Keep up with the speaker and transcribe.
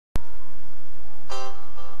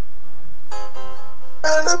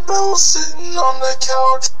Annabelle sitting on the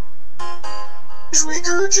couch. She's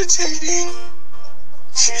regurgitating.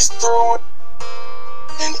 She's throwing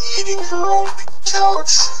and eating her own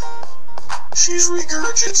couch. She's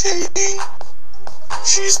regurgitating.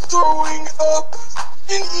 She's throwing up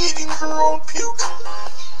and eating her own puke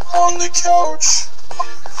on the couch.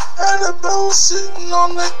 Annabelle sitting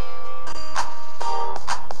on the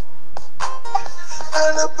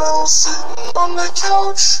Annabelle sitting on the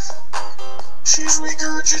couch. She's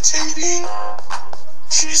regurgitating.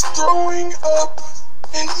 She's throwing up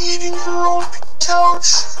and eating her own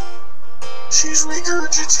couch. She's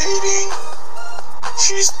regurgitating.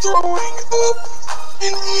 She's throwing up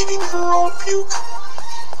and eating her own puke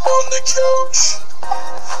on the couch.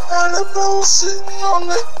 Annabelle sitting on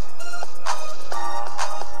the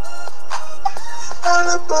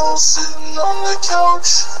Annabelle sitting on the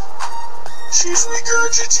couch. She's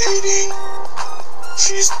regurgitating.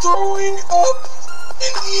 She's throwing up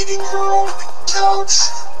and eating her own couch.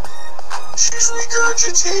 She's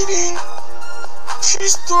regurgitating.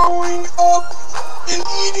 She's throwing up and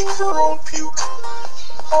eating her own puke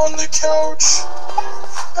on the couch.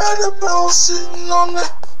 Annabelle sitting on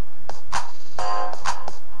the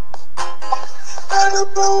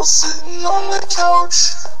Annabelle sitting on the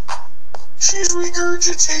couch. She's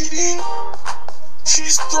regurgitating.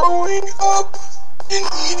 She's throwing up and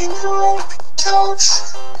eating her own couch.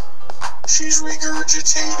 She's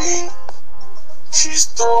regurgitating. She's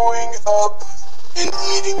throwing up and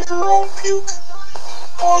eating her own puke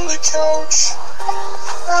on the couch.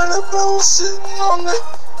 Annabelle sitting on the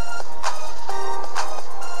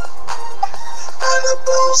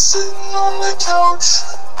Annabelle sitting on the couch.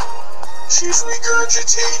 She's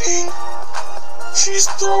regurgitating. She's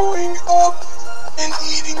throwing up and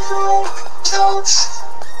eating her own couch.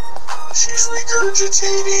 She's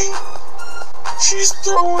regurgitating. She's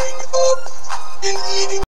throwing up and eating